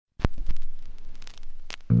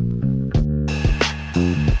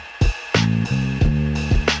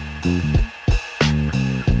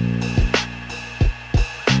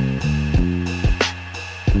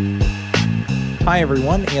Hi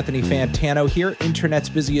everyone, Anthony Fantano here, internet's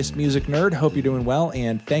busiest music nerd. Hope you're doing well,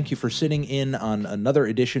 and thank you for sitting in on another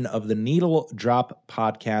edition of the Needle Drop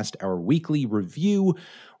Podcast, our weekly review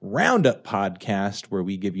roundup podcast where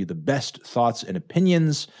we give you the best thoughts and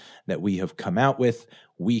opinions that we have come out with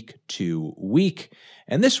week to week.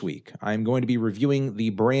 And this week, I'm going to be reviewing the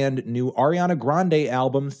brand new Ariana Grande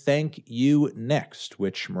album, Thank You Next,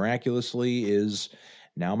 which miraculously is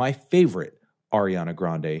now my favorite Ariana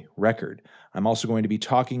Grande record. I'm also going to be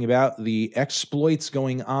talking about the exploits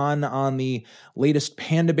going on the latest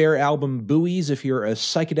Panda Bear album, Buoys. If you're a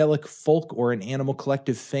psychedelic folk or an Animal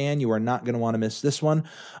Collective fan, you are not going to want to miss this one.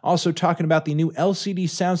 Also talking about the new LCD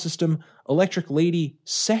Soundsystem Electric Lady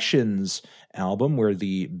Sessions album, where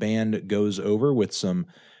the band goes over with some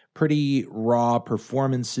pretty raw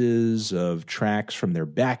performances of tracks from their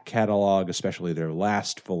back catalog, especially their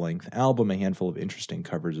last full-length album, a handful of interesting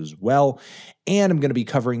covers as well. And I'm going to be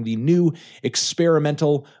covering the new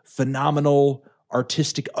experimental, phenomenal,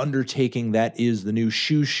 artistic undertaking that is the new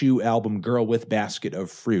Xiu Xiu album, Girl with Basket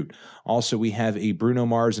of Fruit. Also, we have a Bruno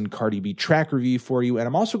Mars and Cardi B track review for you, and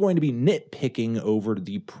I'm also going to be nitpicking over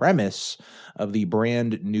the premise of the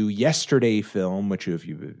brand new Yesterday film, which if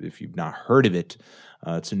you've not heard of it,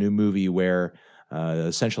 it's a new movie where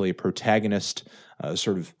essentially a protagonist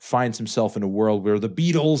sort of finds himself in a world where the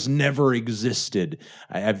Beatles never existed.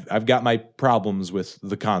 I've got my problems with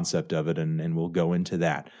the concept of it, and we'll go into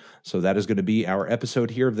that. So that is going to be our episode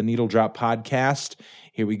here of the Needle Drop Podcast.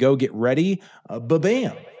 Here we go. Get ready.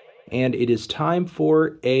 Ba-bam. And it is time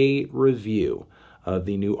for a review of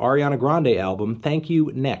the new Ariana Grande album, Thank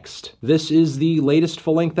You Next. This is the latest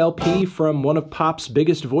full-length LP from one of pop's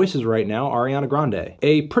biggest voices right now, Ariana Grande.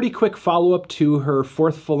 A pretty quick follow-up to her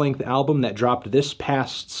fourth full-length album that dropped this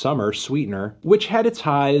past summer, Sweetener, which had its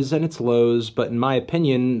highs and its lows, but in my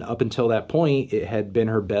opinion, up until that point, it had been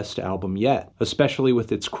her best album yet, especially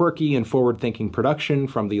with its quirky and forward-thinking production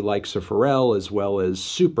from the likes of Pharrell, as well as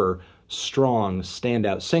super strong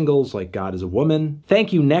standout singles like God is a Woman.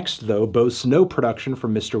 Thank You Next, though, boasts no production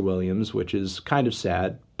from Mr. Williams, which is kind of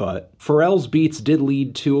sad, but Pharrell's beats did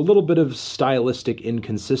lead to a little bit of stylistic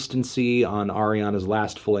inconsistency on Ariana's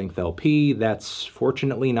last full-length LP. That's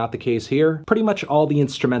fortunately not the case here. Pretty much all the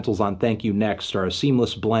instrumentals on Thank You Next are a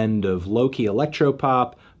seamless blend of low-key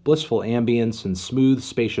electropop, blissful ambience, and smooth,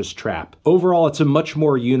 spacious trap. Overall, it's a much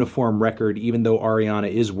more uniform record, even though Ariana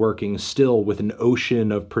is working still with an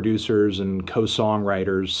ocean of producers and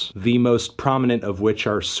co-songwriters, the most prominent of which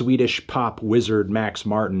are Swedish pop wizard Max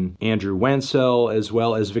Martin, Andrew Wansell, as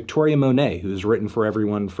well as Victoria Monet, who's written for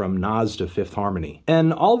everyone from Nas to Fifth Harmony.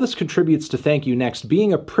 And all this contributes to Thank You Next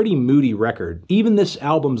being a pretty moody record. Even this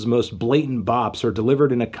album's most blatant bops are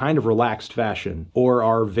delivered in a kind of relaxed fashion, or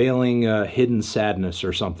are veiling a hidden sadness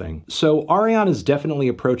or something. So Ariana is definitely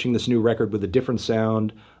approaching this new record with a different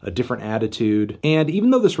sound, a different attitude, and even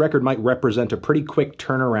though this record might represent a pretty quick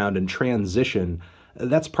turnaround and transition,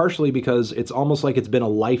 that's partially because it's almost like it's been a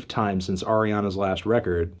lifetime since Ariana's last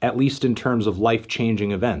record, at least in terms of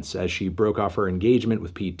life-changing events, as she broke off her engagement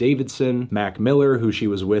with Pete Davidson, Mac Miller, who she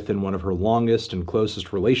was with in one of her longest and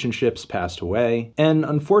closest relationships, passed away, and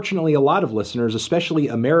unfortunately a lot of listeners, especially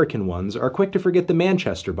American ones, are quick to forget the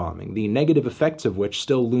Manchester bombing, the negative effects of which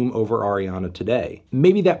still loom over Ariana today.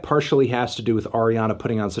 Maybe that partially has to do with Ariana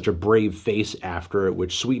putting on such a brave face after it,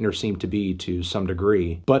 which Sweetener seemed to be to some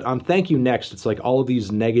degree, but on Thank You Next, it's like all of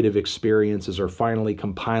these negative experiences are finally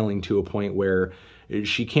compiling to a point where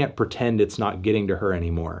she can't pretend it's not getting to her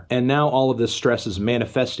anymore. And now all of this stress is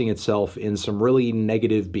manifesting itself in some really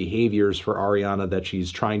negative behaviors for Ariana that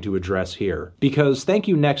she's trying to address here. Because Thank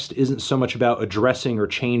You Next isn't so much about addressing or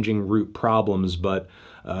changing root problems, but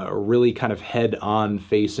really kind of head-on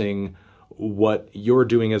facing what you're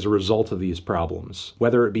doing as a result of these problems.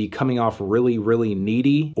 Whether it be coming off really, really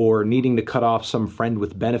needy, or needing to cut off some friend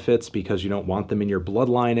with benefits because you don't want them in your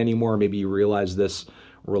bloodline anymore. Maybe you realize this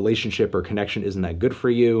relationship or connection isn't that good for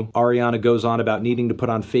you. Ariana goes on about needing to put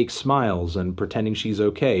on fake smiles and pretending she's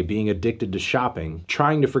okay, being addicted to shopping,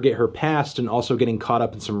 trying to forget her past, and also getting caught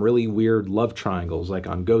up in some really weird love triangles, like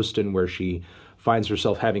on Ghostin', where she finds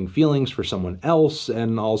herself having feelings for someone else,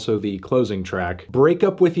 and also the closing track, Break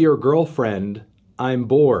Up With Your Girlfriend, I'm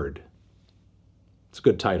Bored. It's a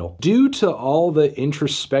good title. Due to all the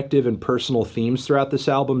introspective and personal themes throughout this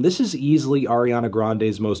album, this is easily Ariana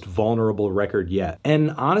Grande's most vulnerable record yet.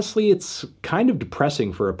 And honestly, it's kind of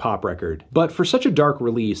depressing for a pop record. But for such a dark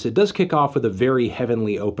release, it does kick off with a very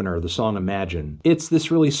heavenly opener, the song Imagine. It's this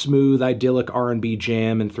really smooth, idyllic R&B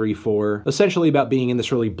jam in 3/4, essentially about being in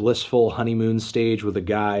this really blissful honeymoon stage with a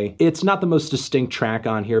guy. It's not the most distinct track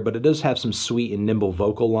on here, but it does have some sweet and nimble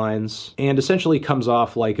vocal lines, and essentially comes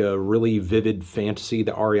off like a really vivid fantasy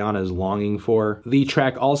that Ariana is longing for. The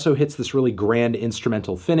track also hits this really grand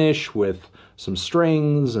instrumental finish with some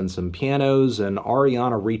strings and some pianos, and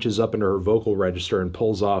Ariana reaches up into her vocal register and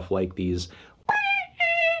pulls off like these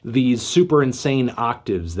super insane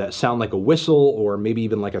octaves that sound like a whistle, or maybe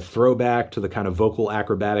even like a throwback to the kind of vocal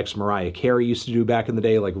acrobatics Mariah Carey used to do back in the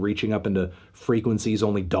day, like reaching up into frequencies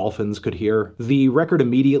only dolphins could hear. The record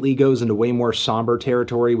immediately goes into way more somber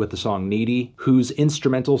territory with the song Needy, whose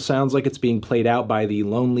instrumental sounds like it's being played out by the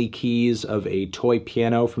lonely keys of a toy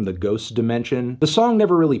piano from the Ghost dimension. The song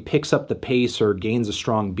never really picks up the pace or gains a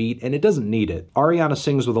strong beat, and it doesn't need it. Ariana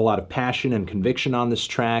sings with a lot of passion and conviction on this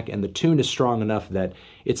track, and the tune is strong enough that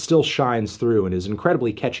it still shines through and is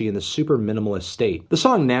incredibly catchy in this super minimalist state. The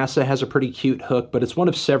song NASA has a pretty cute hook, but it's one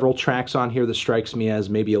of several tracks on here that strikes me as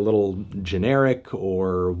maybe a little generic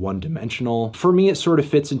or one-dimensional. For me, it sort of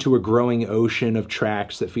fits into a growing ocean of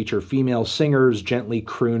tracks that feature female singers gently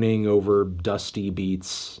crooning over dusty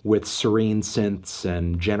beats with serene synths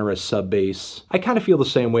and generous sub-bass. I kind of feel the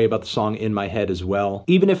same way about the song In My Head as well.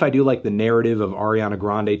 Even if I do like the narrative of Ariana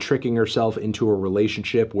Grande tricking herself into a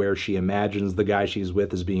relationship where she imagines the guy she's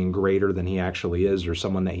with as being greater than he actually is, or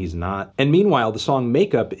someone that he's not. And meanwhile, the song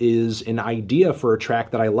Makeup is an idea for a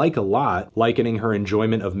track that I like a lot, likening her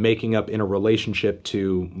enjoyment of making up in a relationship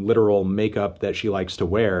to literal makeup that she likes to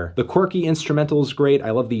wear. The quirky instrumental is great.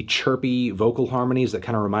 I love the chirpy vocal harmonies that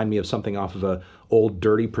kind of remind me of something off of a old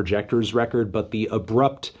Dirty Projectors record, but the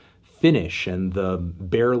abrupt finish and the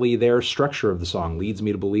barely there structure of the song leads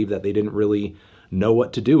me to believe that they didn't really know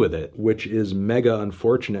what to do with it, which is mega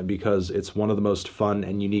unfortunate because it's one of the most fun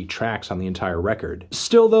and unique tracks on the entire record.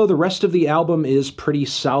 Still though, the rest of the album is pretty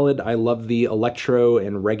solid. I love the electro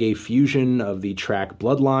and reggae fusion of the track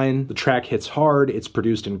Bloodline. The track hits hard, it's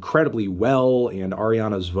produced incredibly well, and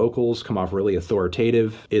Ariana's vocals come off really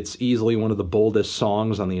authoritative. It's easily one of the boldest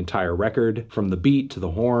songs on the entire record. From the beat to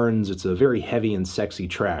the horns, it's a very heavy and sexy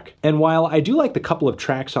track. And while I do like the couple of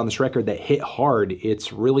tracks on this record that hit hard,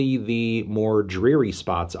 it's really the more dreary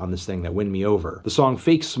spots on this thing that win me over. The song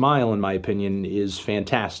Fake Smile, in my opinion, is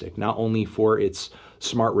fantastic, not only for its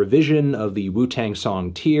smart revision of the Wu-Tang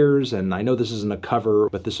song Tears, and I know this isn't a cover,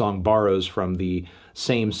 but the song borrows from the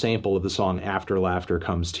same sample of the song After Laughter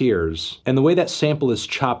Comes Tears. And the way that sample is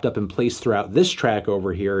chopped up and placed throughout this track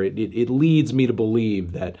over here, it leads me to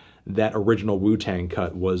believe that that original Wu-Tang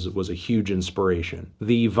cut was a huge inspiration.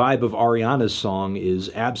 The vibe of Ariana's song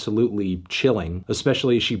is absolutely chilling,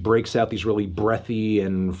 especially as she breaks out these really breathy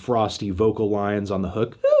and frosty vocal lines on the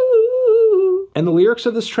hook. And the lyrics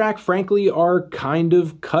of this track, frankly, are kind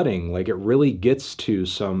of cutting. Like, it really gets to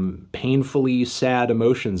some painfully sad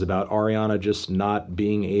emotions about Ariana just not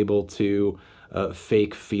being able to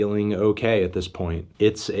fake feeling okay at this point.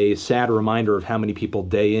 It's a sad reminder of how many people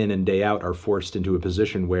day in and day out are forced into a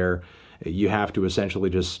position where you have to essentially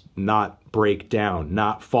just not break down,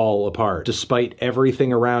 not fall apart, despite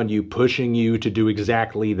everything around you pushing you to do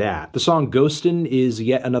exactly that. The song Ghostin' is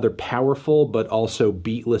yet another powerful but also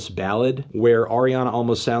beatless ballad where Ariana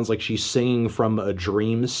almost sounds like she's singing from a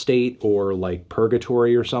dream state or like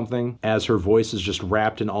purgatory or something, as her voice is just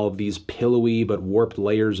wrapped in all of these pillowy but warped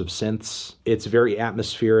layers of synths. It's very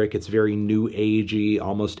atmospheric, it's very new agey,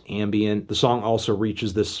 almost ambient. The song also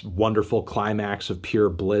reaches this wonderful climax of pure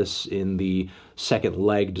bliss in the second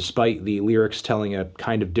leg, despite the lyrics telling a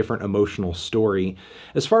kind of different emotional story.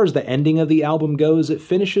 As far as the ending of the album goes, it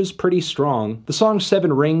finishes pretty strong. The song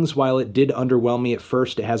Seven Rings, while it did underwhelm me at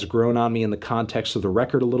first, it has grown on me in the context of the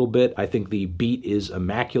record a little bit. I think the beat is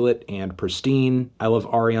immaculate and pristine. I love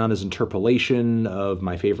Ariana's interpolation of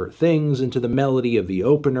My Favorite Things into the melody of the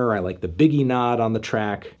opener. I like the Biggie nod on the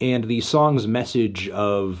track, and the song's message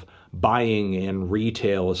of buying and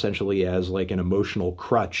retail essentially as like an emotional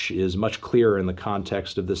crutch is much clearer in the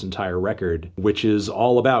context of this entire record, which is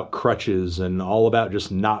all about crutches and all about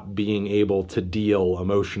just not being able to deal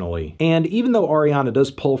emotionally. And even though Ariana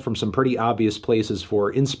does pull from some pretty obvious places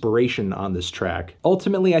for inspiration on this track,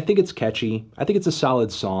 ultimately I think it's catchy, I think it's a solid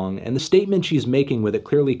song, and the statement she's making with it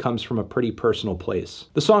clearly comes from a pretty personal place.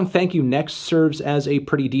 The song Thank You Next serves as a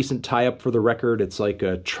pretty decent tie-up for the record. It's like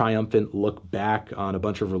a triumphant look back on a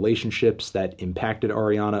bunch of relationships relationships that impacted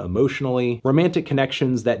Ariana emotionally, romantic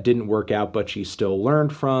connections that didn't work out but she still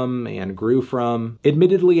learned from and grew from.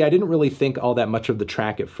 Admittedly, I didn't really think all that much of the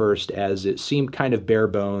track at first, as it seemed kind of bare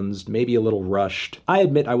bones, maybe a little rushed. I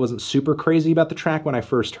admit I wasn't super crazy about the track when I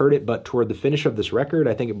first heard it, but toward the finish of this record,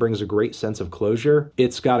 I think it brings a great sense of closure.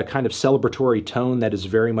 It's got a kind of celebratory tone that is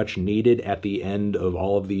very much needed at the end of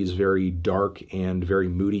all of these very dark and very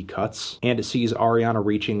moody cuts, and it sees Ariana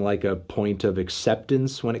reaching like a point of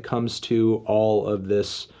acceptance when it comes to all of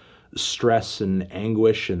this stress and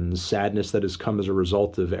anguish and sadness that has come as a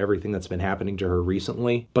result of everything that's been happening to her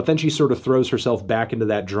recently. But then she sort of throws herself back into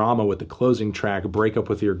that drama with the closing track, "Break Up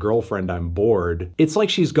With Your Girlfriend, I'm Bored." It's like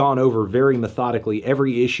she's gone over very methodically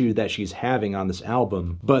every issue that she's having on this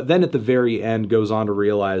album, but then at the very end goes on to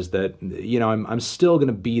realize that, I'm still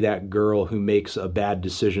gonna be that girl who makes a bad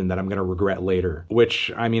decision that I'm gonna regret later, which,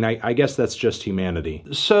 I guess that's just humanity.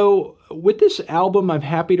 So, with this album, I'm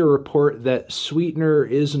happy to report that Sweetener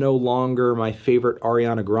is no longer my favorite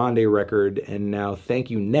Ariana Grande record, and now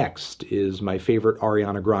Thank You Next is my favorite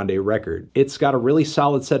Ariana Grande record. It's got a really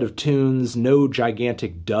solid set of tunes, no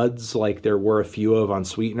gigantic duds like there were a few of on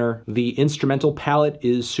Sweetener. The instrumental palette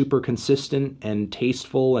is super consistent and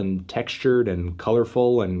tasteful and textured and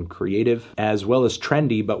colorful and creative, as well as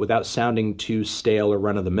trendy, but without sounding too stale or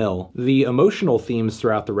run-of-the-mill. The emotional themes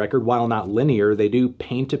throughout the record, while not linear, they do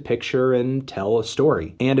paint a picture and tell a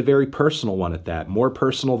story, and a very personal one at that. More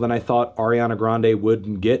personal than I thought Ariana Grande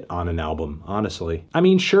would get on an album, honestly.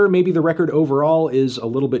 Sure, maybe the record overall is a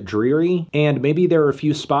little bit dreary, and maybe there are a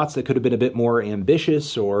few spots that could have been a bit more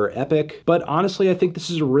ambitious or epic, but honestly, I think this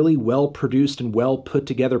is a really well-produced and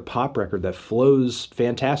well-put-together pop record that flows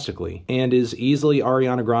fantastically, and is easily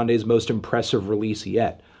Ariana Grande's most impressive release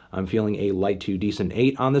yet. I'm feeling a light to decent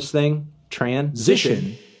 8 on this thing.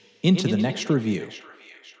 Transition into the next review.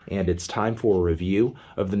 And it's time for a review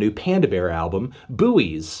of the new Panda Bear album,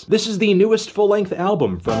 Buoys. This is the newest full-length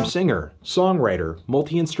album from singer, songwriter,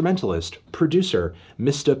 multi-instrumentalist, producer,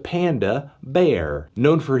 Mr. Panda Bear,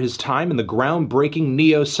 known for his time in the groundbreaking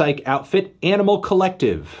neo-psych outfit Animal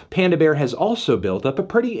Collective. Panda Bear has also built up a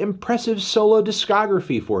pretty impressive solo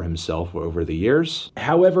discography for himself over the years.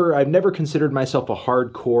 However, I've never considered myself a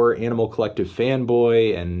hardcore Animal Collective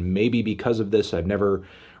fanboy, and maybe because of this, I've never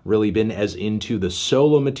really been as into the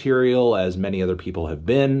solo material as many other people have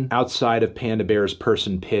been, outside of Panda Bear's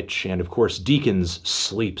Person Pitch and, of course, Deacon's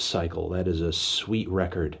Sleep Cycle. That is a sweet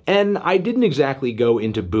record. And I didn't exactly go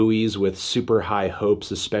into Buoys with super high hopes,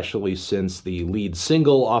 especially since the lead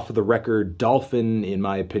single off of the record, Dolphin, in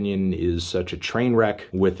my opinion, is such a train wreck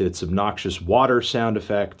with its obnoxious water sound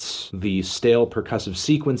effects, the stale percussive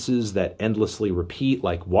sequences that endlessly repeat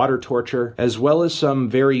like water torture, as well as some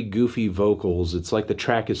very goofy vocals. It's like the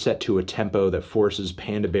track is set to a tempo that forces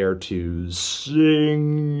Panda Bear to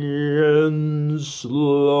sing in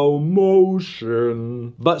slow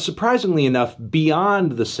motion. But surprisingly enough,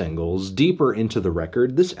 beyond the singles, deeper into the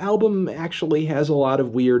record, this album actually has a lot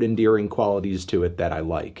of weird, endearing qualities to it that I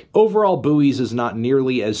like. Overall, Buoys is not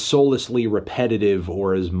nearly as soullessly repetitive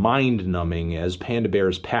or as mind-numbing as Panda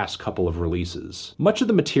Bear's past couple of releases. Much of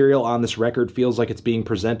the material on this record feels like it's being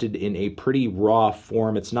presented in a pretty raw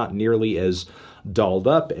form. It's not nearly as dolled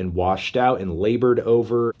up and washed out and labored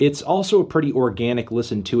over. It's also a pretty organic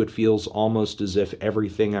listen to. It feels almost as if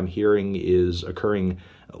everything I'm hearing is occurring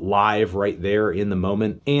live right there in the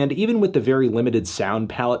moment. And even with the very limited sound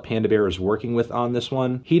palette Panda Bear is working with on this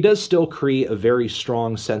one, he does still create a very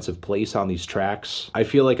strong sense of place on these tracks. I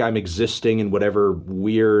feel like I'm existing in whatever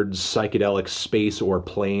weird psychedelic space or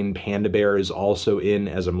plane Panda Bear is also in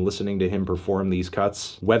as I'm listening to him perform these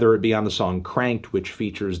cuts. Whether it be on the song Cranked, which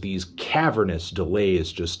features these cavernous delays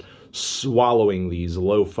just swallowing these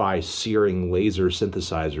lo-fi searing laser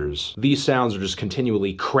synthesizers. These sounds are just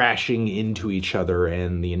continually crashing into each other,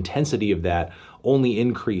 and the intensity of that only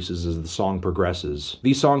increases as the song progresses.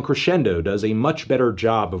 The song Crescendo does a much better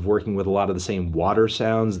job of working with a lot of the same water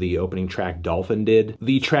sounds the opening track Dolphin did.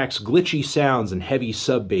 The track's glitchy sounds and heavy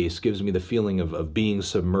sub-bass gives me the feeling of being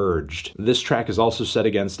submerged. This track is also set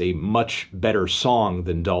against a much better song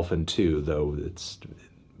than Dolphin 2, though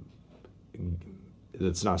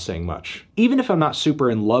that's not saying much. Even if I'm not super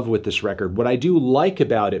in love with this record, what I do like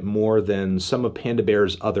about it more than some of Panda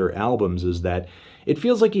Bear's other albums is that it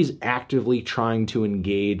feels like he's actively trying to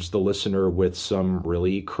engage the listener with some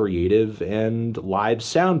really creative and live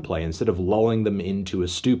sound play instead of lulling them into a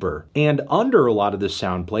stupor. And under a lot of this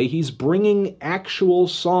sound play, he's bringing actual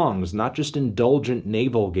songs, not just indulgent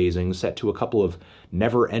navel-gazing set to a couple of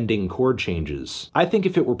never-ending chord changes. I think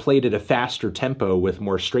if it were played at a faster tempo with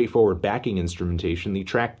more straightforward backing instrumentation, the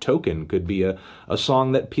track Token could be a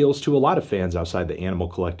song that appeals to a lot of fans outside the Animal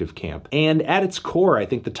Collective camp. And at its core, I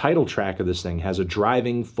think the title track of this thing has a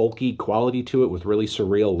driving, folky quality to it with really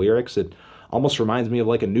surreal lyrics. It almost reminds me of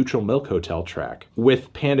like a Neutral Milk Hotel track,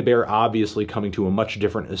 with Panda Bear obviously coming to a much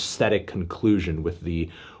different aesthetic conclusion with the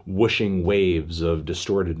whooshing waves of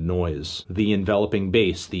distorted noise, the enveloping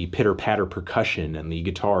bass, the pitter-patter percussion, and the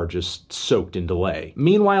guitar just soaked in delay.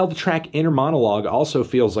 Meanwhile, the track Inner Monologue also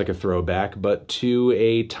feels like a throwback, but to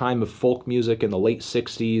a time of folk music in the late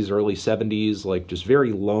 60s, early 70s, like just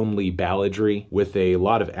very lonely balladry with a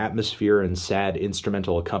lot of atmosphere and sad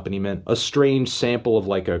instrumental accompaniment, a strange sample of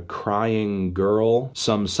like a crying girl,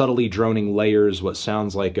 some subtly droning layers, what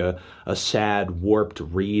sounds like a sad, warped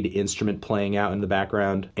reed instrument playing out in the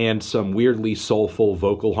background, and some weirdly soulful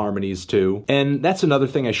vocal harmonies too. And that's another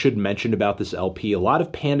thing I should mention about this LP. A lot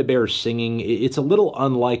of Panda Bear singing, it's a little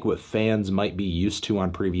unlike what fans might be used to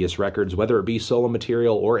on previous records, whether it be solo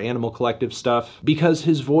material or Animal Collective stuff, because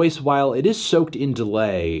his voice, while it is soaked in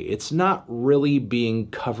delay, it's not really being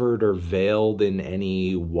covered or veiled in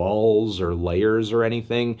any walls or layers or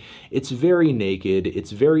anything. It's very naked,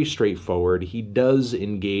 it's very straightforward. He does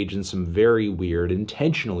engage in some very weird,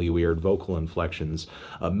 intentionally weird vocal inflections,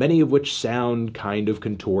 many of which sound kind of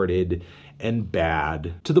contorted and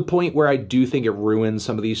bad, to the point where I do think it ruins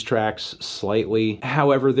some of these tracks slightly.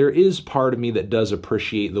 However, there is part of me that does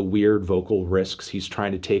appreciate the weird vocal risks he's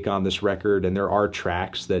trying to take on this record, and there are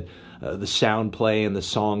tracks that the sound play and the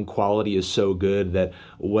song quality is so good that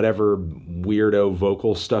whatever weirdo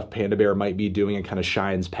vocal stuff Panda Bear might be doing, it kind of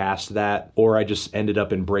shines past that, or I just ended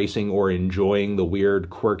up embracing or enjoying the weird,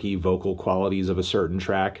 quirky vocal qualities of a certain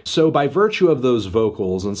track. So by virtue of those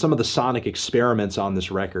vocals and some of the sonic experiments on this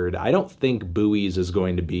record, I don't think Buoys is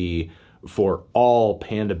going to be for all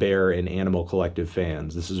Panda Bear and Animal Collective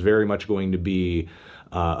fans. This is very much going to be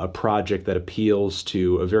a project that appeals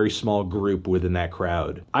to a very small group within that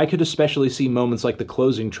crowd. I could especially see moments like the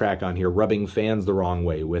closing track on here rubbing fans the wrong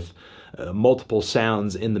way, with multiple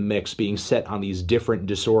sounds in the mix being set on these different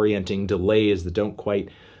disorienting delays that don't quite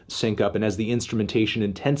sync up, and as the instrumentation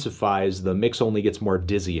intensifies, the mix only gets more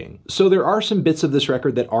dizzying. So there are some bits of this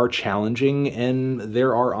record that are challenging, and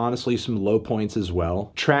there are honestly some low points as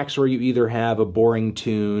well. Tracks where you either have a boring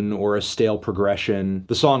tune or a stale progression.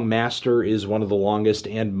 The song Master is one of the longest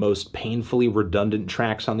and most painfully redundant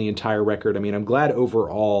tracks on the entire record. I mean, I'm glad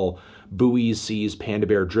overall Buoys sees Panda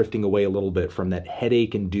Bear drifting away a little bit from that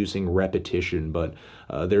headache-inducing repetition, but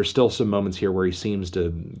there's still some moments here where he seems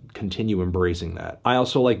to continue embracing that. I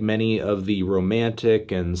also like many of the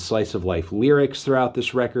romantic and slice-of-life lyrics throughout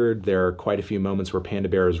this record. There are quite a few moments where Panda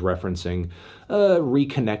Bear is referencing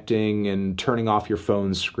reconnecting and turning off your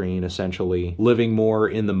phone screen, essentially. Living more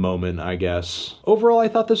in the moment, I guess. Overall, I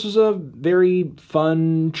thought this was a very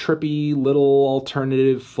fun, trippy, little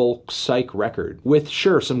alternative folk psych record, with,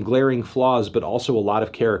 sure, some glaring flaws, but also a lot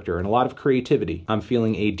of character and a lot of creativity. I'm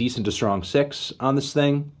feeling a decent to strong 6 on this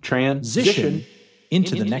thing. Transition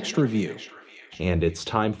into the next review. And it's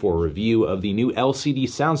time for a review of the new LCD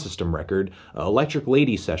Soundsystem record, Electric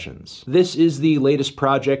Lady Sessions. This is the latest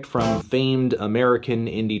project from famed American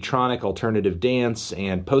indie-tronic alternative dance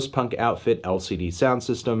and post-punk outfit LCD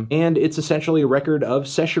Soundsystem, and it's essentially a record of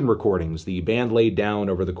session recordings the band laid down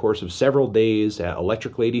over the course of several days at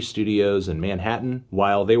Electric Lady Studios in Manhattan,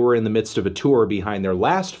 while they were in the midst of a tour behind their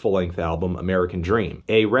last full-length album, American Dream,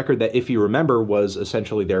 a record that, if you remember, was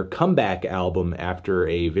essentially their comeback album after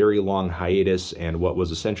a very long hiatus and what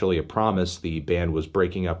was essentially a promise the band was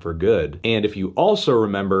breaking up for good. And if you also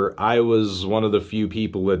remember, I was one of the few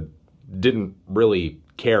people that didn't really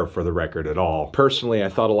care for the record at all. Personally, I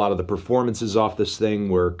thought a lot of the performances off this thing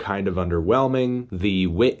were kind of underwhelming. The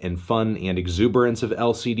wit and fun and exuberance of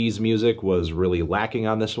LCD's music was really lacking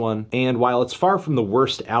on this one. And while it's far from the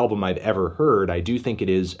worst album I've ever heard, I do think it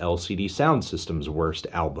is LCD Soundsystem's worst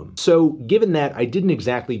album. So given that, I didn't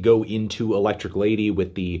exactly go into Electric Lady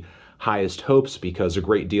with the highest hopes, because a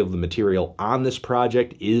great deal of the material on this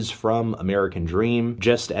project is from American Dream,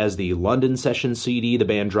 just as the London Session CD the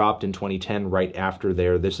band dropped in 2010 right after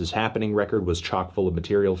their This Is Happening record was chock full of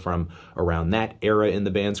material from around that era in the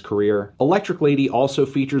band's career. Electric Lady also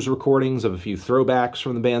features recordings of a few throwbacks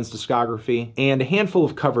from the band's discography, and a handful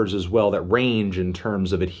of covers as well that range in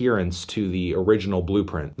terms of adherence to the original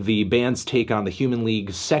blueprint. The band's take on the Human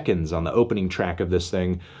League Seconds on the opening track of this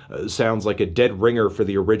thing sounds like a dead ringer for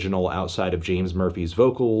the original outside of James Murphy's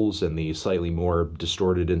vocals and the slightly more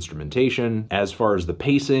distorted instrumentation. As far as the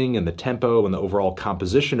pacing and the tempo and the overall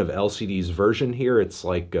composition of LCD's version here, it's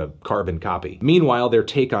like a carbon copy. Meanwhile, their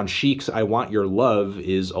take on Chic's I Want Your Love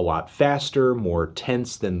is a lot faster, more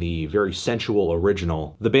tense than the very sensual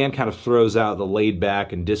original. The band kind of throws out the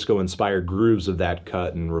laid-back and disco-inspired grooves of that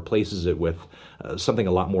cut and replaces it with something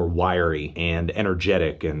a lot more wiry and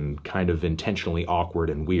energetic and kind of intentionally awkward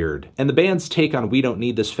and weird. And the band's take on We Don't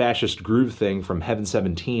Need This Fascist Groove Thing from Heaven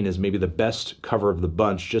 17 is maybe the best cover of the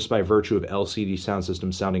bunch just by virtue of LCD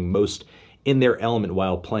Soundsystem sounding most in their element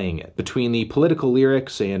while playing it. Between the political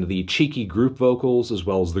lyrics and the cheeky group vocals as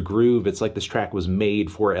well as the groove, it's like this track was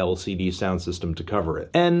made for LCD Soundsystem to cover it.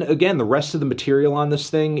 And again, the rest of the material on this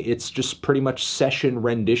thing, it's just pretty much session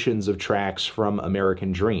renditions of tracks from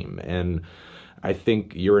American Dream. And I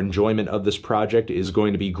think your enjoyment of this project is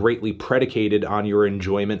going to be greatly predicated on your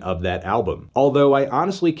enjoyment of that album. Although I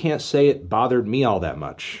honestly can't say it bothered me all that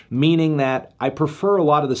much. Meaning that I prefer a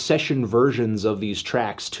lot of the session versions of these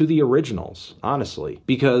tracks to the originals, honestly.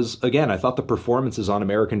 Because, again, I thought the performances on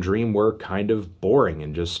American Dream were kind of boring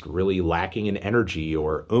and just really lacking in energy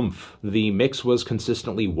or oomph. The mix was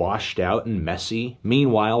consistently washed out and messy.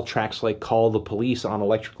 Meanwhile, tracks like Call the Police on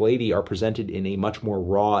Electric Lady are presented in a much more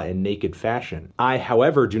raw and naked fashion. I,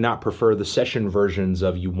 however, do not prefer the session versions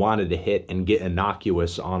of You Wanted to Hit and Get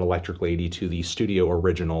Innocuous on Electric Lady to the studio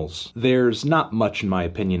originals. There's not much, in my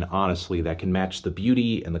opinion, honestly, that can match the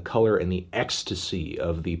beauty and the color and the ecstasy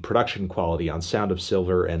of the production quality on Sound of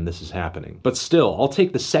Silver and This Is Happening. But still, I'll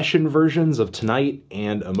take the session versions of Tonight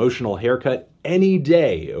and Emotional Haircut any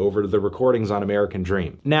day over the recordings on American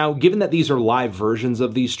Dream. Now, given that these are live versions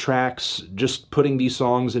of these tracks, just putting these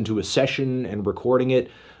songs into a session and recording it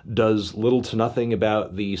does little to nothing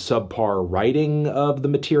about the subpar writing of the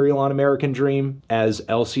material on American Dream, as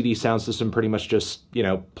LCD Soundsystem pretty much just,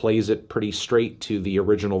 plays it pretty straight to the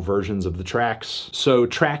original versions of the tracks. So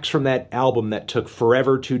tracks from that album that took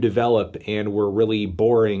forever to develop and were really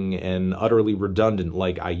boring and utterly redundant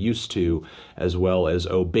like I Used To, as well as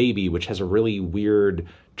Oh Baby, which has a really weird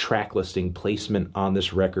track listing placement on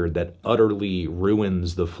this record that utterly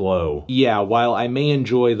ruins the flow. Yeah, while I may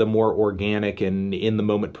enjoy the more organic and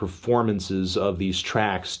in-the-moment performances of these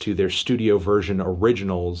tracks to their studio version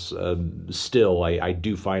originals, still, I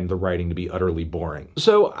do find the writing to be utterly boring.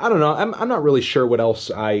 So, I don't know, I'm not really sure what else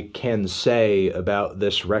I can say about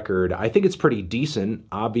this record. I think it's pretty decent.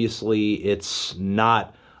 Obviously, it's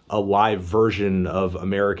not a live version of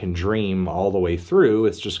American Dream all the way through.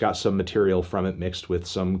 It's just got some material from it mixed with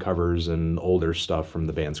some covers and older stuff from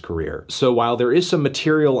the band's career. So while there is some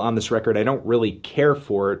material on this record I don't really care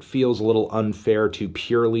for, it feels a little unfair to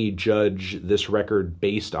purely judge this record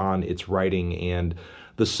based on its writing and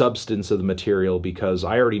the substance of the material, because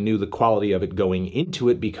I already knew the quality of it going into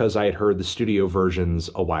it because I had heard the studio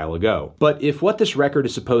versions a while ago. But if what this record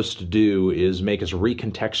is supposed to do is make us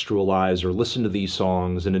recontextualize or listen to these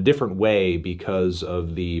songs in a different way because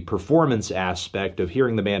of the performance aspect of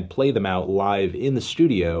hearing the band play them out live in the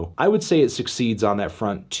studio, I would say it succeeds on that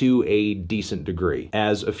front to a decent degree,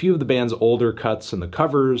 as a few of the band's older cuts and the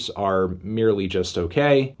covers are merely just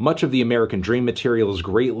okay. Much of the American Dream material is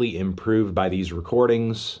greatly improved by these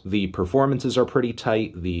recordings. The performances are pretty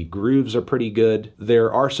tight, the grooves are pretty good.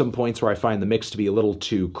 There are some points where I find the mix to be a little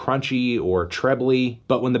too crunchy or trebly,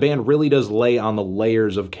 but when the band really does lay on the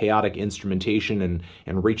layers of chaotic instrumentation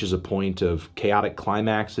and reaches a point of chaotic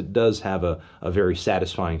climax, it does have a very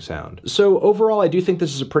satisfying sound. So overall, I do think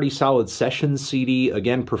this is a pretty solid session CD.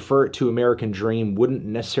 Again, prefer it to American Dream. Wouldn't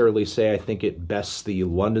necessarily say I think it bests the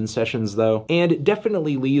London sessions, though. And it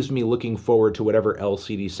definitely leaves me looking forward to whatever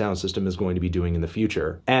LCD Soundsystem is going to be doing in the future,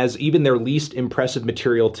 as even their least impressive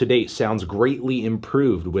material to date sounds greatly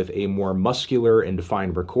improved with a more muscular and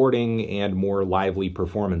defined recording and more lively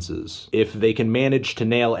performances. If they can manage to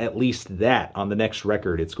nail at least that on the next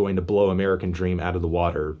record, it's going to blow American Dream out of the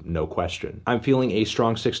water, no question. I'm feeling a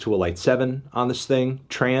strong 6 to a light 7 on this thing.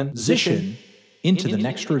 Transition into the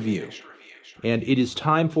next review. And it is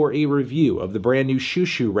time for a review of the brand new Xiu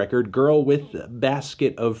Xiu record, Girl with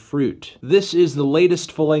Basket of Fruit. This is the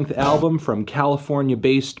latest full-length album from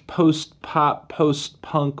California-based post-pop,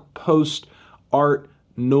 post-punk, post-art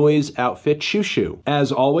noise outfit Xiu Xiu.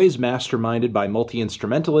 As always, masterminded by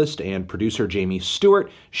multi-instrumentalist and producer Jamie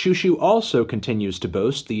Stewart, Xiu Xiu also continues to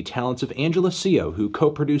boast the talents of Angela Seo, who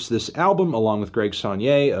co-produced this album along with Greg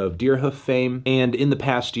Saunier of Deerhoof fame. And in the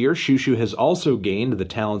past year, Xiu Xiu has also gained the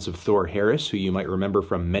talents of Thor Harris, who you might remember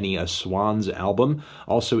from Many a Swan's album,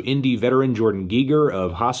 also indie veteran Jordan Giger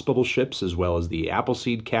of Hospital Ships, as well as the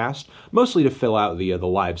Appleseed cast, mostly to fill out the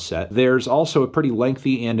live set. There's also a pretty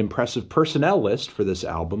lengthy and impressive personnel list for this this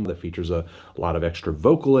album that features a lot of extra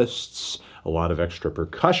vocalists, a lot of extra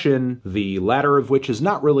percussion, the latter of which has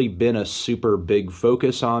not really been a super big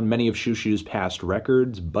focus on many of Xiu Xiu's past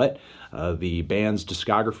records, but the band's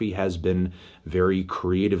discography has been very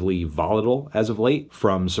creatively volatile as of late,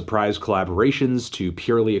 from surprise collaborations to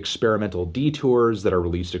purely experimental detours that are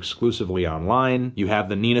released exclusively online. You have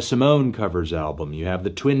the Nina Simone covers album, you have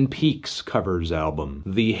the Twin Peaks covers album,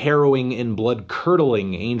 the harrowing and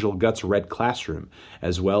blood-curdling Angel Guts Red Classroom,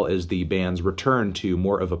 as well as the band's return to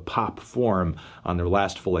more of a pop form on their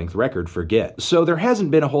last full-length record, Forget. So there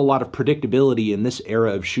hasn't been a whole lot of predictability in this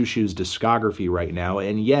era of Xiu Xiu's discography right now,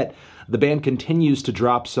 and yet the band continues to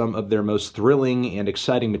drop some of their most thrilling and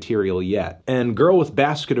exciting material yet. And Girl with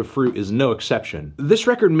Basket of Fruit is no exception. This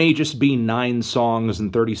record may just be 9 songs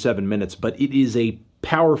and 37 minutes, but it is a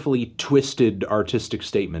powerfully twisted artistic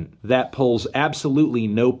statement that pulls absolutely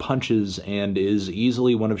no punches and is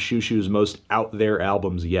easily one of Xiu Xiu's most out there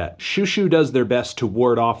albums yet. Xiu Xiu does their best to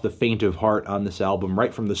ward off the faint of heart on this album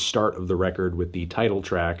right from the start of the record with the title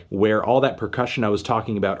track, where all that percussion I was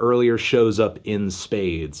talking about earlier shows up in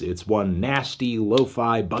spades. It's one nasty,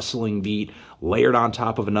 lo-fi, bustling beat layered on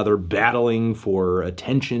top of another, battling for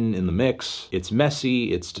attention in the mix. It's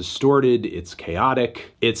messy, it's distorted, it's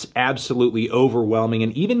chaotic, it's absolutely overwhelming,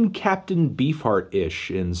 and even Captain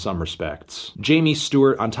Beefheart-ish in some respects. Jamie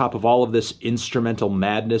Stewart, on top of all of this instrumental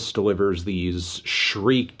madness, delivers these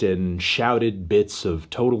shrieked and shouted bits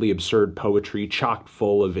of totally absurd poetry chocked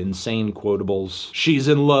full of insane quotables. She's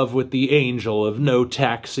in love with the angel of no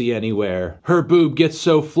taxi anywhere. Her boob gets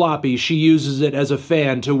so floppy she uses it as a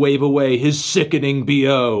fan to wave away his sickening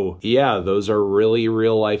BO. Yeah, those are really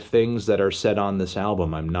real-life things that are said on this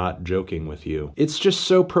album. I'm not joking with you. It's just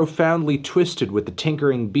so profoundly twisted with the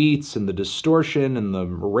tinkering beats and the distortion and the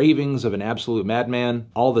ravings of an absolute madman.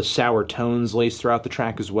 All the sour tones laced throughout the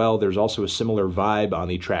track as well. There's also a similar vibe on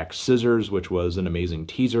the track Scissors, which was an amazing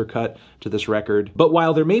teaser cut to this record. But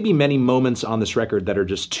while there may be many moments on this record that are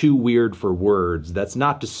just too weird for words, that's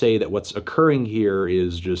not to say that what's occurring here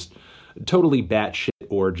is just totally batshit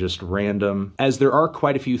or just random, as there are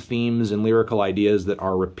quite a few themes and lyrical ideas that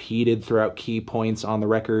are repeated throughout key points on the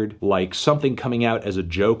record, like something coming out as a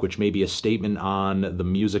joke, which may be a statement on the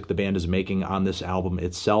music the band is making on this album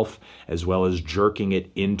itself, as well as jerking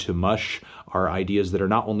it into mush, are ideas that are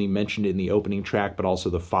not only mentioned in the opening track, but also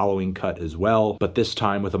the following cut as well, but this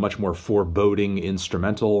time with a much more foreboding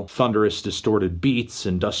instrumental, thunderous distorted beats,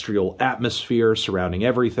 industrial atmosphere surrounding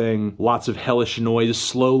everything, lots of hellish noise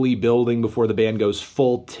slowly building before the band goes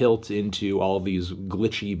full tilt into all of these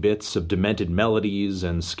glitchy bits of demented melodies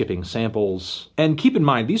and skipping samples. And keep in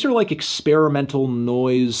mind, these are like experimental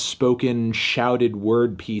noise, spoken, shouted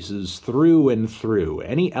word pieces through and through.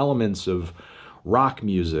 Any elements of rock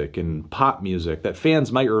music and pop music that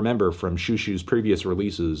fans might remember from Xiu Xiu's previous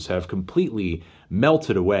releases have completely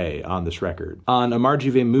melted away on this record. On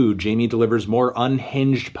Amarjive Mu, Jamie delivers more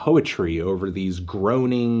unhinged poetry over these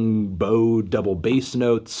groaning, bowed double bass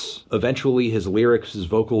notes. Eventually, his lyrics, his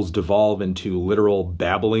vocals devolve into literal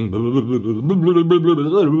babbling.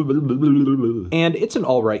 And it's an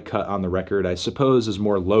alright cut on the record. I suppose as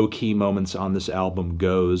more low-key moments on this album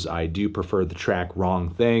goes, I do prefer the track Wrong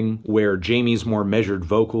Thing, where Jamie's more measured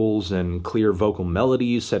vocals and clear vocal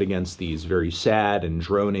melodies set against these very sad and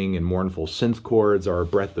droning and mournful synth chords are a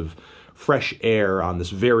breath of fresh air on this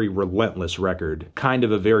very relentless record. Kind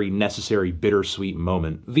of a very necessary bittersweet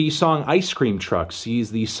moment. The song Ice Cream Truck sees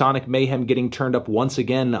the sonic mayhem getting turned up once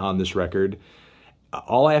again on this record.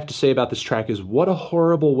 All I have to say about this track is what a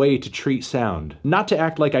horrible way to treat sound. Not to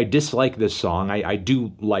act like I dislike this song, I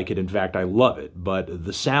do like it, in fact I love it, but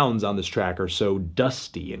the sounds on this track are so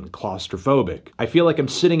dusty and claustrophobic. I feel like I'm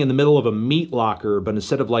sitting in the middle of a meat locker, but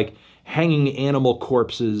instead of like hanging animal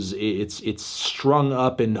corpses, it's strung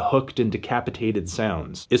up and hooked and decapitated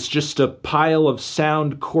sounds. It's just a pile of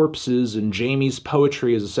sound corpses, and Jamie's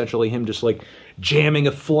poetry is essentially him just like jamming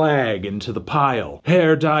a flag into the pile.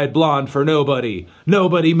 Hair dyed blonde for nobody.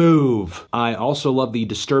 Nobody move. I also love the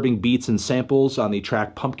disturbing beats and samples on the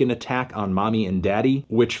track Pumpkin Attack on Mommy and Daddy,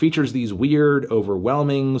 which features these weird,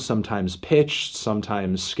 overwhelming, sometimes pitched,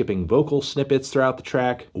 sometimes skipping vocal snippets throughout the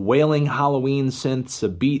track, wailing Halloween synths, a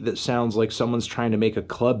beat that sounds like someone's trying to make a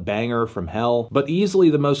club banger from hell. But easily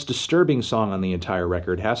the most disturbing song on the entire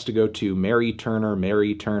record has to go to Mary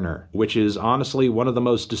Turner, which is honestly one of the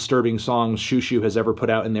most disturbing songs Xiu Xiu has ever put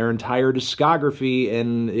out in their entire discography,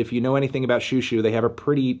 and if you know anything about Xiu Xiu, they have a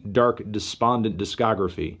pretty dark, despondent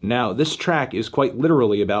discography. Now, this track is quite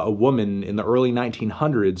literally about a woman in the early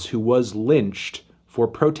 1900s who was lynched for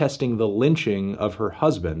protesting the lynching of her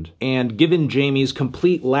husband. And given Jamie's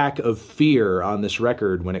complete lack of fear on this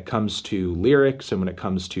record when it comes to lyrics and when it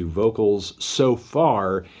comes to vocals so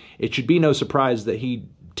far, it should be no surprise that he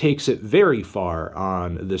takes it very far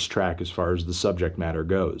on this track as far as the subject matter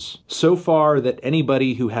goes. So far that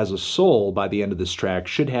anybody who has a soul by the end of this track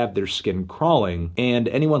should have their skin crawling, and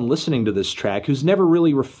anyone listening to this track who's never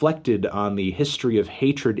really reflected on the history of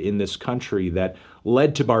hatred in this country that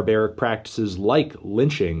led to barbaric practices like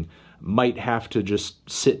lynching might have to just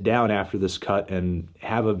sit down after this cut and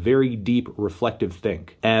have a very deep reflective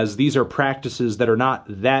think, as these are practices that are not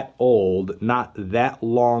that old, not that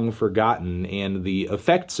long forgotten, and the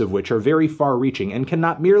effects of which are very far-reaching and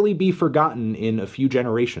cannot merely be forgotten in a few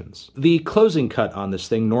generations. The closing cut on this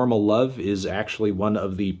thing, Normal Love, is actually one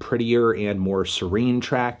of the prettier and more serene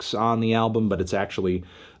tracks on the album, but it's actually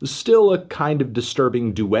still a kind of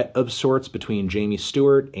disturbing duet of sorts between Jamie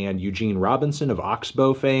Stewart and Eugene Robinson of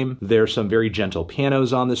Oxbow fame. There's some very gentle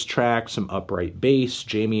pianos on this track, some upright bass,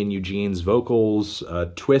 Jamie and Eugene's vocals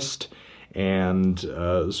twist and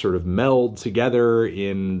sort of meld together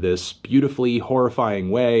in this beautifully horrifying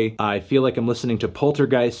way. I feel like I'm listening to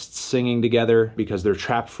poltergeists singing together because they're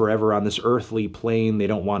trapped forever on this earthly plane they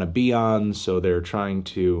don't want to be on, so they're trying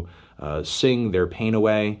to sing their pain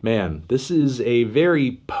away. Man, this is a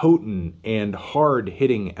very potent and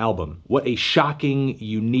hard-hitting album. What a shocking,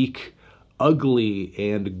 unique, ugly,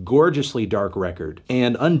 and gorgeously dark record,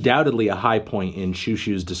 and undoubtedly a high point in Xiu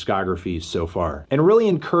Xiu's discography so far. And really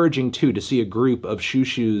encouraging, too, to see a group of Xiu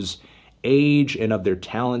Xiu's age and of their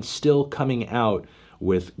talent still coming out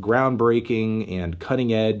with groundbreaking and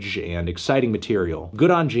cutting edge and exciting material. Good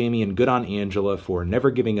on Jamie and good on Angela for never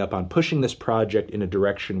giving up on pushing this project in a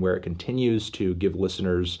direction where it continues to give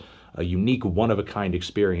listeners a unique, one-of-a-kind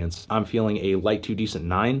experience. I'm feeling a light to decent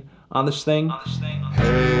 9 on this thing.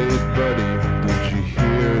 Hey buddy, did you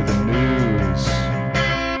hear the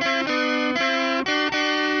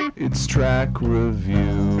news? It's track reviews.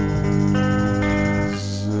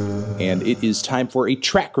 And it is time for a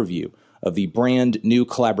track review of the brand new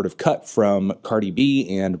collaborative cut from Cardi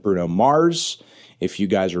B and Bruno Mars. If you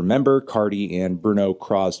guys remember, Cardi and Bruno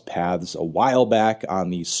crossed paths a while back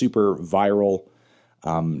on the super viral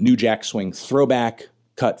New Jack Swing throwback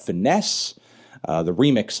cut Finesse, the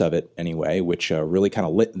remix of it anyway, which really kind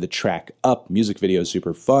of lit the track up. Music video is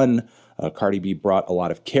super fun. Cardi B brought a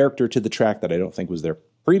lot of character to the track that I don't think was there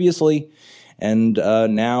previously. And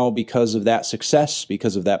now, because of that success,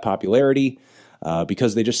 because of that popularity,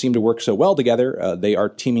 because they just seem to work so well together, they are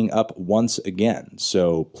teaming up once again.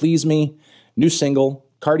 So Please Me, new single,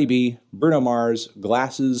 Cardi B, Bruno Mars,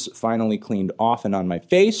 glasses finally cleaned off and on my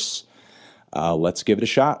face. Let's give it a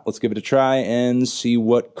shot. Let's give it a try and see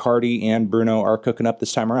what Cardi and Bruno are cooking up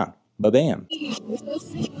this time around. Ba-bam.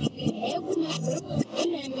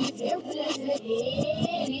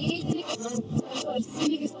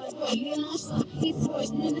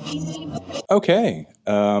 Okay.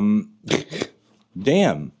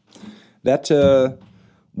 Damn. That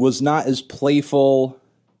was not as playful,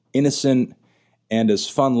 innocent, and as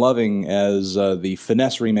fun-loving as the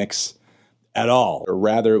Finesse remix at all. Or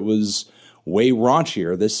rather, it was way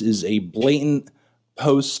raunchier. This is a blatant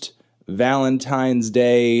post-Valentine's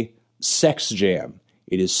Day sex jam.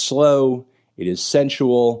 It is slow. It is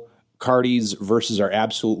sensual. Cardi's verses are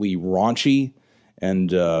absolutely raunchy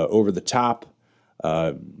and over the top,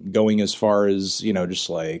 going as far as, you know, just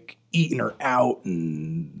like eating her out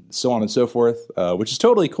and so on and so forth, which is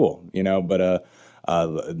totally cool, you know, but,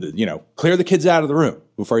 you know, clear the kids out of the room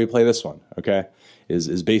before you play this one, okay,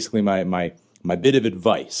 is basically my bit of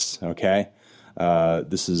advice, okay?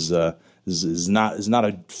 This is not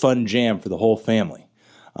a fun jam for the whole family.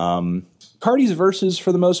 Cardi's verses,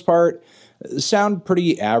 for the most part, sound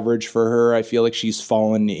pretty average for her. I feel like she's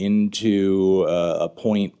fallen into a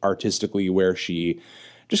point artistically where she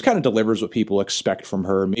just kind of delivers what people expect from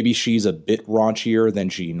her. Maybe she's a bit raunchier than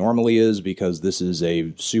she normally is because this is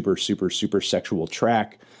a super, super, super sexual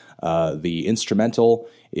track. The instrumental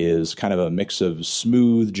is kind of a mix of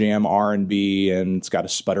smooth jam R&B, and it's got a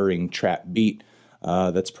sputtering trap beat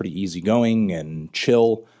that's pretty easygoing and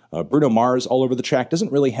chill. Bruno Mars all over the track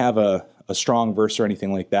doesn't really have a strong verse or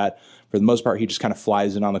anything like that. For the most part, he just kind of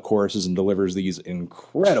flies in on the choruses and delivers these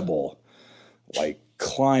incredible, like,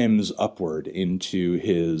 climbs upward into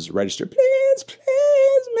his register. Please,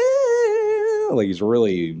 please, man. Like, he's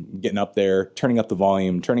really getting up there, turning up the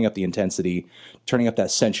volume, turning up the intensity, turning up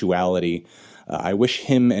that sensuality. I wish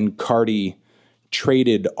him and Cardi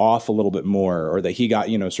traded off a little bit more, or that he got,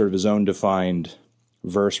 you know, sort of his own defined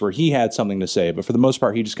verse where he had something to say. But for the most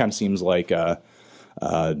part, he just kind of seems like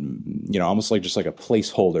almost like just like a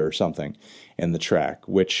placeholder or something in the track,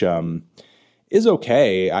 which is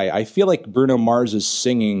okay. I feel like Bruno Mars's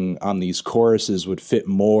singing on these choruses would fit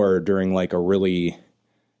more during like a really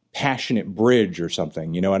passionate bridge or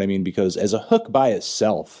something, you know what I mean? Because as a hook by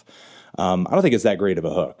itself, I don't think it's that great of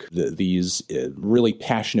a hook. These really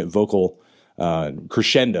passionate vocal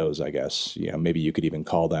crescendos, I guess, maybe you could even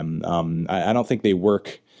call them. I don't think they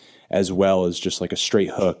work as well as just like a straight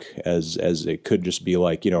hook as it could just be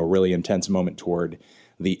like, a really intense moment toward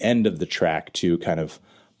the end of the track to kind of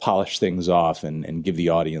polish things off and give the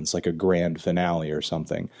audience like a grand finale or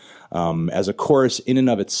something. As a chorus in and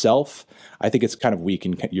of itself, I think it's kind of weak,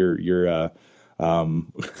 and you're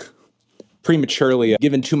prematurely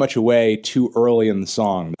giving too much away too early in the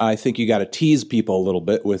song. I think you got to tease people a little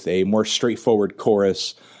bit with a more straightforward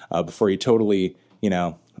chorus before you totally,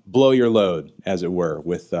 blow your load, as it were,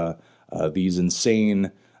 with these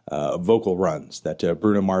insane vocal runs that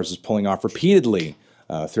Bruno Mars is pulling off repeatedly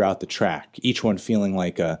throughout the track, each one feeling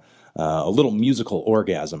like a little musical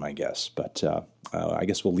orgasm, I guess. But I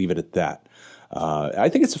guess we'll leave it at that. I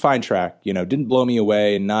think it's a fine track. Didn't blow me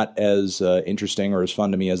away, not as interesting or as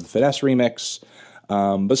fun to me as the Finesse remix,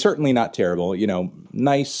 but certainly not terrible.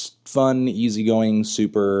 Nice, fun, easygoing,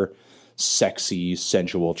 super sexy,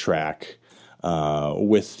 sensual track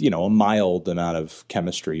with, a mild amount of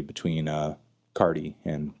chemistry between Cardi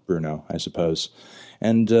and Bruno, I suppose.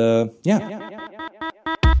 And yeah.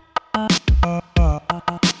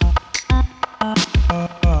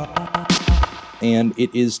 And it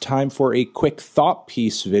is time for a quick thought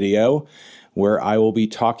piece video where I will be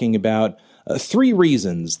talking about 3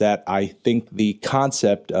 reasons that I think the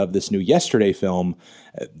concept of this new Yesterday film,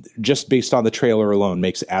 just based on the trailer alone,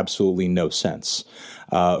 makes absolutely no sense.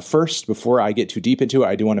 First, before I get too deep into it,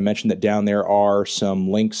 I do want to mention that down there are some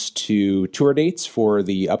links to tour dates for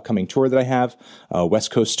the upcoming tour that I have, West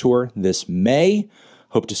Coast tour this May.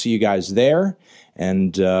 Hope to see you guys there.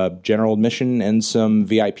 And general admission and some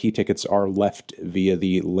VIP tickets are left via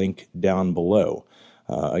the link down below.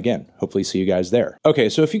 Again, hopefully see you guys there. Okay,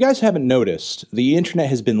 so if you guys haven't noticed, the internet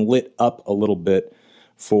has been lit up a little bit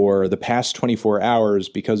for the past 24 hours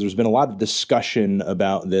because there's been a lot of discussion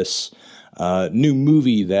about this new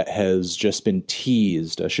movie that has just been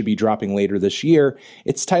teased. Should be dropping later this year.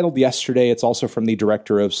 It's titled Yesterday. It's also from the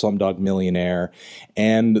director of Slumdog Millionaire.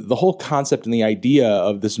 And the whole concept and the idea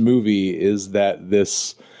of this movie is that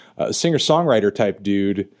this singer-songwriter type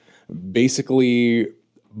dude basically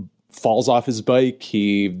falls off his bike,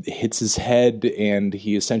 he hits his head, and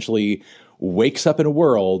he essentially wakes up in a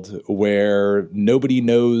world where nobody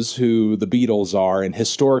knows who the Beatles are, and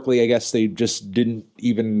historically, I guess they just didn't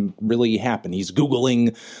even really happen. He's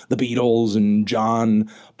Googling the Beatles and John,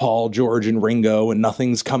 Paul, George, and Ringo, and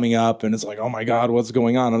nothing's coming up, and it's like, oh my God, what's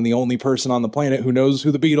going on? I'm the only person on the planet who knows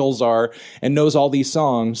who the Beatles are and knows all these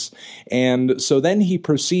songs. And so then he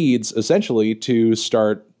proceeds, essentially, to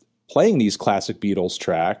start playing these classic Beatles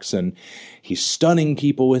tracks, and he's stunning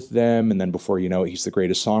people with them, and then before you know it, he's the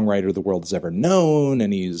greatest songwriter the world has ever known,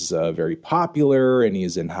 and he's very popular, and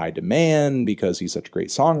he's in high demand because he's such a great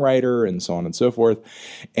songwriter, and so on and so forth.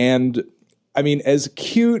 And I mean, as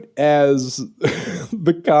cute as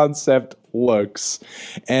the concept looks,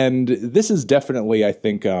 and this is definitely, I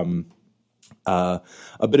think, a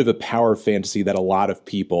bit of a power fantasy that a lot of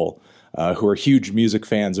people who are huge music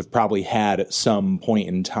fans have probably had at some point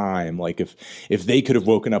in time. Like if they could have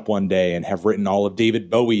woken up one day and have written all of David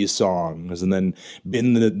Bowie's songs and then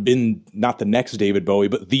been not the next David Bowie,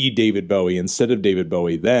 but the David Bowie instead of David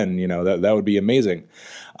Bowie, then, that would be amazing.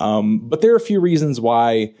 But there are a few reasons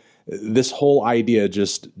why this whole idea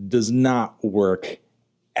just does not work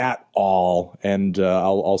at all, and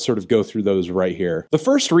I'll sort of go through those right here. The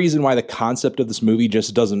first reason why the concept of this movie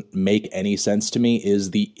just doesn't make any sense to me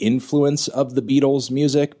is the influence of the Beatles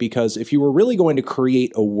music, because if you were really going to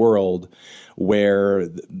create a world where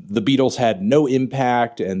the Beatles had no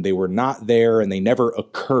impact and they were not there and they never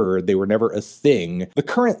occurred, they were never a thing, the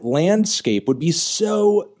current landscape would be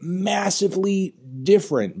so massively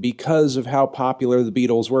different because of how popular the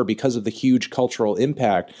Beatles were, because of the huge cultural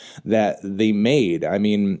impact that they made. I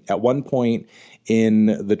mean, at one point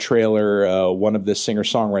in the trailer, one of the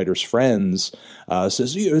singer-songwriter's friends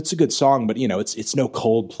says, it's a good song, but, it's no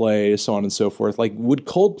Coldplay, so on and so forth. Like, would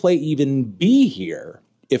Coldplay even be here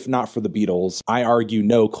if not for the Beatles? I argue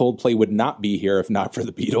no, Coldplay would not be here if not for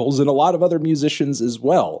the Beatles, and a lot of other musicians as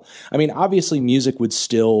well. I mean, obviously music would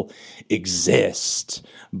still exist,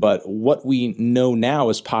 but what we know now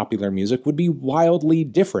as popular music would be wildly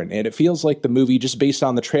different, and it feels like the movie, just based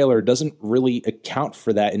on the trailer, doesn't really account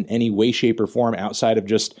for that in any way, shape, or form outside of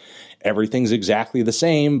just everything's exactly the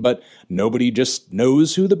same, but nobody just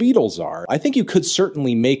knows who the Beatles are. I think you could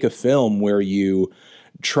certainly make a film where you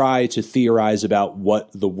try to theorize about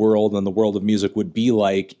what the world and the world of music would be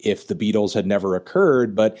like if the Beatles had never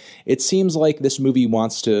occurred, but it seems like this movie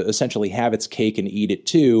wants to essentially have its cake and eat it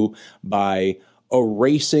too by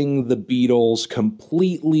erasing the Beatles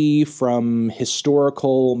completely from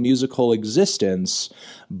historical musical existence,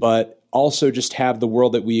 but also just have the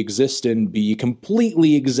world that we exist in be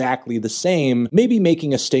completely exactly the same. Maybe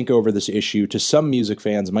making a stink over this issue to some music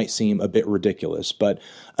fans might seem a bit ridiculous, but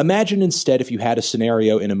imagine instead if you had a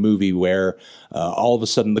scenario in a movie where all of a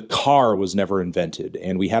sudden the car was never invented,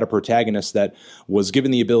 and we had a protagonist that was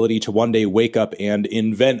given the ability to one day wake up and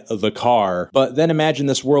invent the car. But then imagine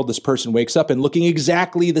this world, this person wakes up and looking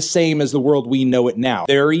exactly the same as the world we know it now.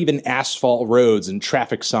 There are even asphalt roads and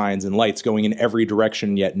traffic signs and lights going in every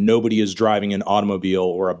direction, yet nobody is driving an automobile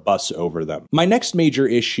or a bus over them. My next major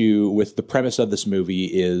issue with the premise of this movie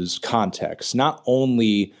is context. Not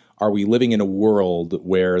only are we living in a world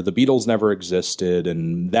where the Beatles never existed,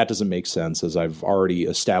 and that doesn't make sense, as I've already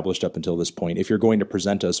established up until this point, if you're going to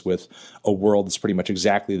present us with a world that's pretty much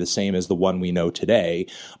exactly the same as the one we know today,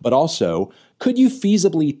 but also, could you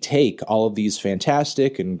feasibly take all of these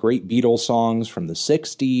fantastic and great Beatles songs from the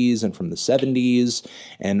 60s and from the 70s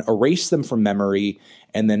and erase them from memory,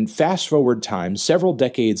 and then fast forward time several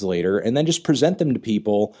decades later, and then just present them to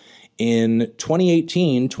people in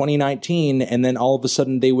 2018, 2019, and then all of a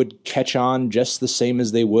sudden they would catch on just the same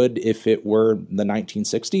as they would if it were the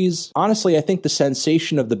 1960s? Honestly, I think the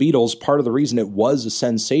sensation of the Beatles, part of the reason it was a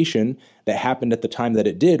sensation that happened at the time that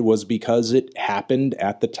it did was because it happened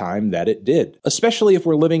at the time that it did. Especially if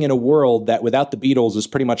we're living in a world that without the Beatles is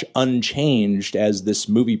pretty much unchanged as this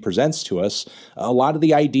movie presents to us. A lot of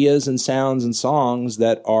the ideas and sounds and songs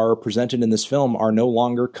that are presented in this film are no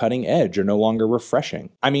longer cutting edge or no longer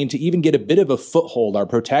refreshing. I mean, to even get a bit of a foothold, our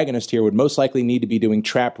protagonist here would most likely need to be doing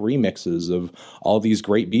trap remixes of all these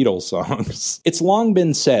great Beatles songs. It's long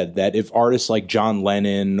been said that if artists like John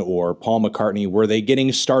Lennon or Paul McCartney were they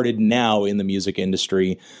getting started now in the music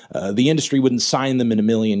industry, the industry wouldn't sign them in a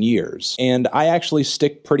million years. And I actually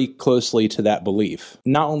stick pretty closely to that belief.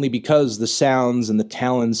 Not only because the sounds and the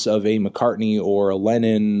talents of a McCartney or a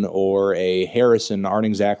Lennon or a Harrison aren't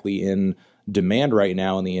exactly in demand right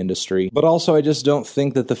now in the industry, but also I just don't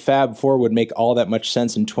think that the Fab Four would make all that much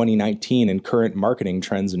sense in 2019 and current marketing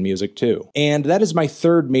trends in music too. And that is my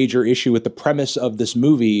third major issue with the premise of this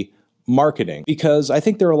movie: marketing, because I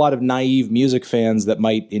think there are a lot of naive music fans that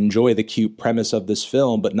might enjoy the cute premise of this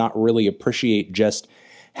film, but not really appreciate just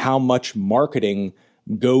how much marketing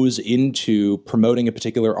goes into promoting a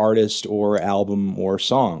particular artist or album or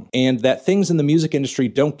song. And that things in the music industry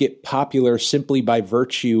don't get popular simply by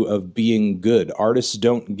virtue of being good. Artists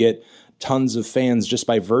don't get tons of fans just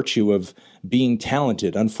by virtue of being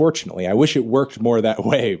talented, unfortunately. I wish it worked more that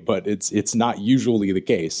way, but it's not usually the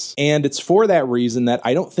case. And it's for that reason that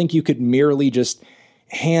I don't think you could merely just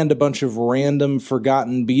hand a bunch of random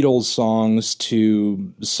forgotten Beatles songs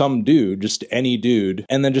to some dude, just any dude,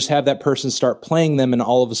 and then just have that person start playing them, and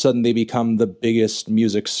all of a sudden they become the biggest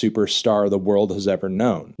music superstar the world has ever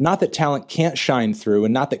known. Not that talent can't shine through,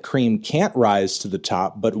 and not that cream can't rise to the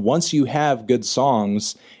top, but once you have good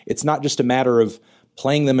songs, it's not just a matter of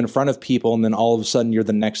playing them in front of people and then all of a sudden you're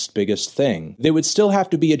the next biggest thing. There would still have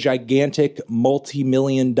to be a gigantic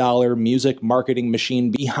multi-million-dollar music marketing machine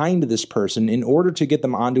behind this person in order to get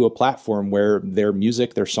them onto a platform where their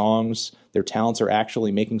music, their songs, their talents are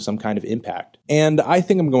actually making some kind of impact. And I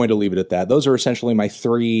think I'm going to leave it at that. Those are essentially my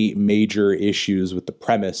three major issues with the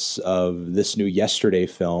premise of this new Yesterday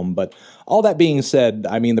film. But all that being said,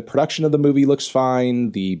 I mean, the production of the movie looks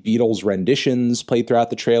fine. The Beatles renditions played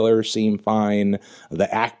throughout the trailer seem fine. The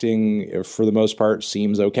acting, for the most part,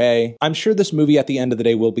 seems okay. I'm sure this movie at the end of the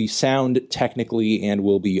day will be sound technically and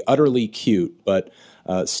will be utterly cute, but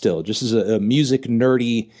still, just as a music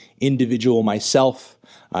nerdy individual myself,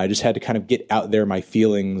 I just had to kind of get out there my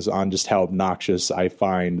feelings on just how obnoxious I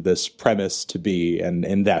find this premise to be,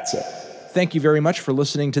 and that's it. Thank you very much for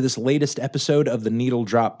listening to this latest episode of the Needle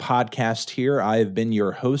Drop podcast here. I have been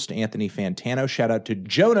your host, Anthony Fantano. Shout out to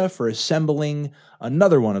Jonah for assembling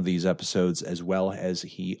another one of these episodes, as well as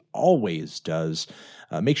he always does.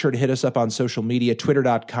 Make sure to hit us up on social media,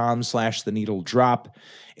 twitter.com/theneedledrop,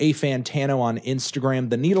 Fantano on Instagram,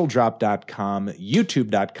 theneedledrop.com,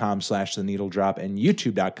 youtube.com/theneedledrop, and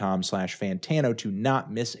youtube.com/Fantano to not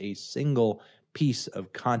miss a single piece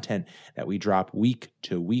of content that we drop week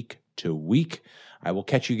to week to week. I will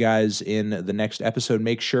catch you guys in the next episode.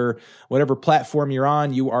 Make sure whatever platform you're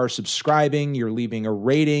on, you are subscribing, you're leaving a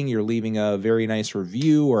rating, you're leaving a very nice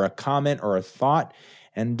review or a comment or a thought.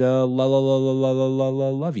 and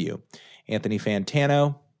love you. Anthony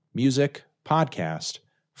Fantano, music, podcast,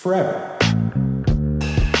 forever.